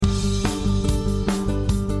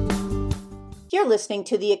You're listening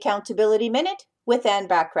to the Accountability Minute with Ann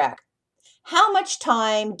Bachrach. How much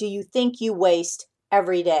time do you think you waste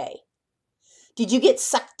every day? Did you get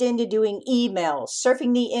sucked into doing emails,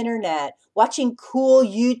 surfing the internet, watching cool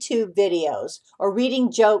YouTube videos, or reading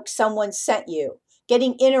jokes someone sent you,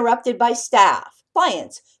 getting interrupted by staff,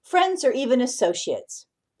 clients, friends, or even associates?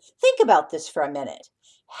 Think about this for a minute.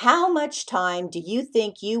 How much time do you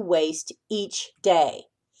think you waste each day?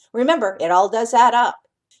 Remember, it all does add up.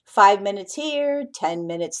 5 minutes here, 10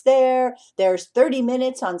 minutes there. There's 30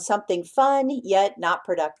 minutes on something fun, yet not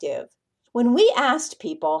productive. When we asked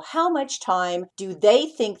people how much time do they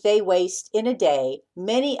think they waste in a day,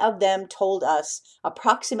 many of them told us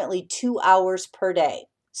approximately 2 hours per day.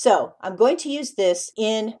 So I'm going to use this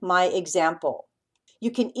in my example.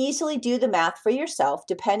 You can easily do the math for yourself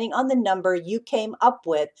depending on the number you came up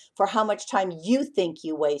with for how much time you think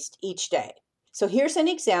you waste each day. So here's an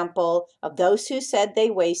example of those who said they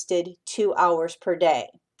wasted 2 hours per day.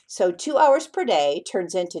 So 2 hours per day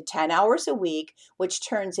turns into 10 hours a week, which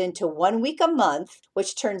turns into 1 week a month,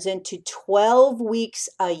 which turns into 12 weeks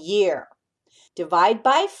a year. Divide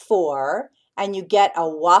by 4, and you get a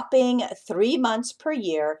whopping 3 months per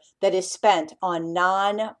year that is spent on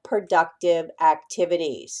non-productive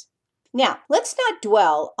activities. Now, let's not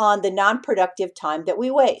dwell on the non-productive time that we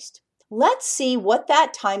waste. Let's see what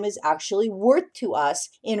that time is actually worth to us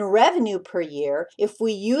in revenue per year if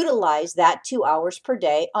we utilize that 2 hours per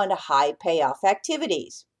day on high payoff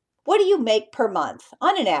activities. What do you make per month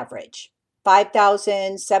on an average?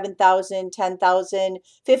 $5,000, $7,000, $10,000,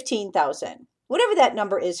 $15,000, whatever that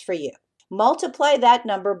number is for you. Multiply that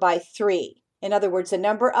number by 3. In other words, the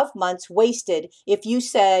number of months wasted if you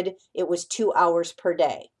said it was 2 hours per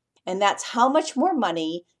day. And that's how much more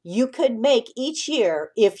money you could make each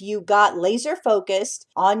year if you got laser focused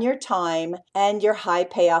on your time and your high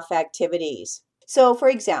payoff activities. So for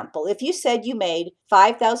example, if you said you made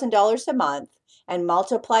 $5,000 a month and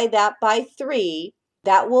multiply that by 3,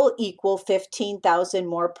 that will equal $15,000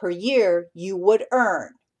 more per year you would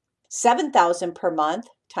earn. $7,000 per month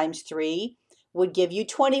times 3 would give you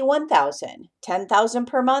 $21,000. $10,000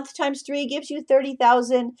 per month times 3 gives you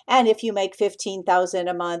 $30,000. And if you make $15,000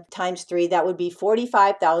 a month times 3, that would be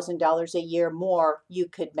 $45,000 a year more you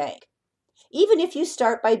could make. Even if you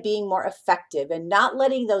start by being more effective and not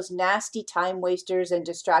letting those nasty time wasters and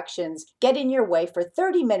distractions get in your way for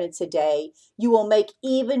 30 minutes a day, you will make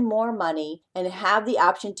even more money and have the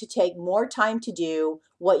option to take more time to do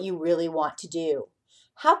what you really want to do.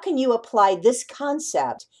 How can you apply this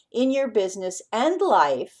concept in your business and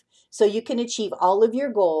life so you can achieve all of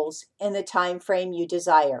your goals in the time frame you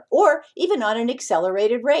desire, or even on an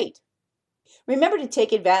accelerated rate? Remember to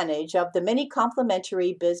take advantage of the many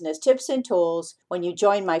complimentary business tips and tools when you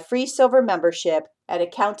join my free silver membership at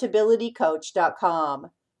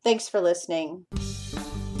accountabilitycoach.com. Thanks for listening.